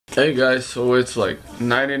Hey guys, so it's like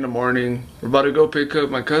 9 in the morning. We're about to go pick up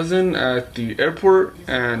my cousin at the airport,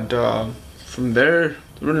 and from there,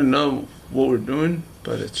 I don't know what we're doing,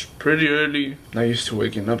 but it's pretty early. Not used to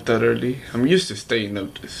waking up that early. I'm used to staying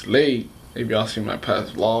up this late. Maybe y'all see my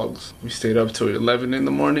past vlogs. We stayed up till 11 in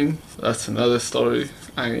the morning. That's another story.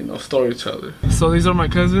 I ain't no storyteller. So these are my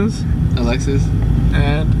cousins, Alexis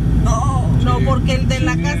and No, porque el de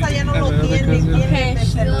la casa ya no lo tiene. Tiene el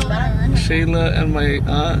celular. Shayla and my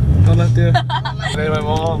aunt. Hola, tía. And my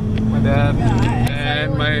mom, my dad,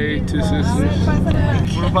 and my two sisters.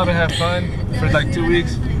 We're about to have fun for like 2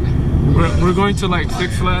 weeks. We're going to like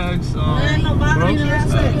Six Flags, Disneyland,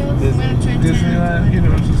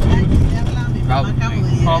 Universal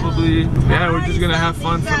Studios. Probably. Yeah, we're just gonna have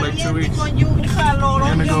fun for like 2 weeks. We're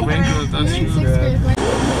gonna go bankrupt, that's true.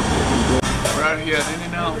 We're out here at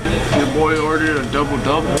In-N-Out. Your boy ordered a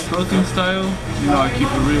double-double protein style. You know I keep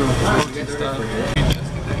it real, protein style.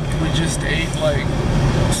 We just ate like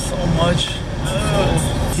so much.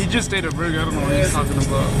 He just ate a burger, I don't know what he's talking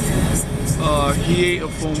about. He ate a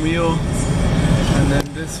full meal, and then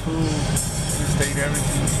this fool just ate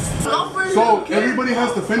everything. So everybody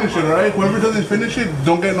has to finish it, right? Whoever doesn't finish it,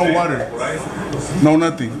 don't get no water. No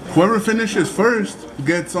nothing. Whoever finishes first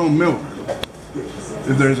gets some milk.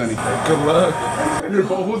 If there's any. Good luck. Your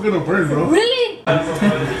who's gonna burn, bro? Really? Esos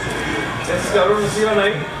cabrones iban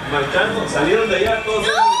ahí marchando, salieron de allá todos.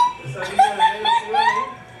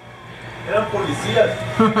 Eran policías.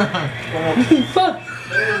 Como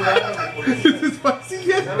This is spicy,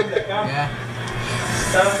 yeah. Yeah.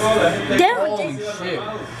 Estaban toda la gente ahí.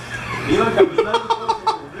 Iban caminando todos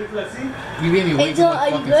con un rifle así. You made me way too much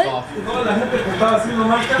fucking soft. Toda la gente que estaba haciendo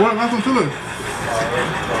marcha. What? Más un tulo.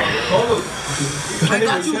 Todos. I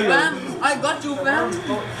got you, fam. I got you, fam.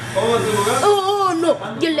 Todos de lugar. Oh no,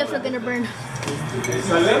 your lips are gonna burn. Y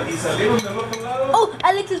salieron del otro lado. Oh,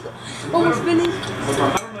 Alex is almost finished.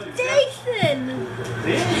 Jason!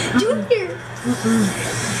 Junior!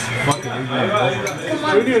 Come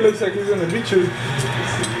on. Junior looks like he's gonna beat you.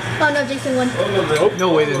 Oh no, Jason won.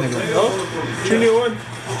 No way, this nigga. No? Junior won.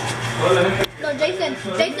 No, Jason.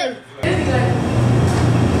 Jason!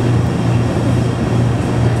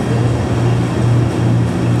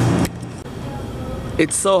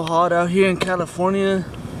 It's so hot out here in California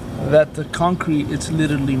that the concrete, it's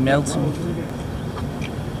literally melting.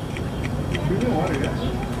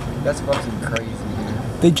 That's fucking crazy,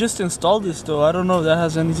 dude. They just installed this though. I don't know if that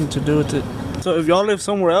has anything to do with it. So if y'all live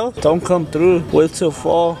somewhere else, don't come through. Wait till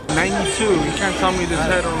fall. 92. You can't tell me this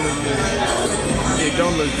head don't look good. It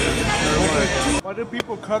don't look good. Never. Why do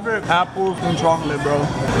people cover apples in chocolate, bro?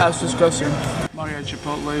 That's disgusting. Mario at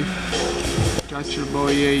Chipotle. Got your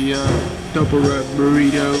boy a double wrap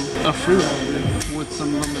burrito. A fruit with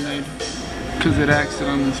some lemonade. Cause it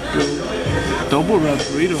accidentally spilled. Double wrap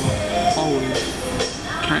burrito. Always.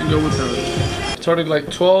 Can't go without it. Started like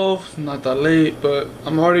 12, not that late, but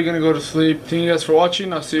I'm already gonna go to sleep. Thank you guys for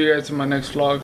watching. I'll see you guys in my next vlog.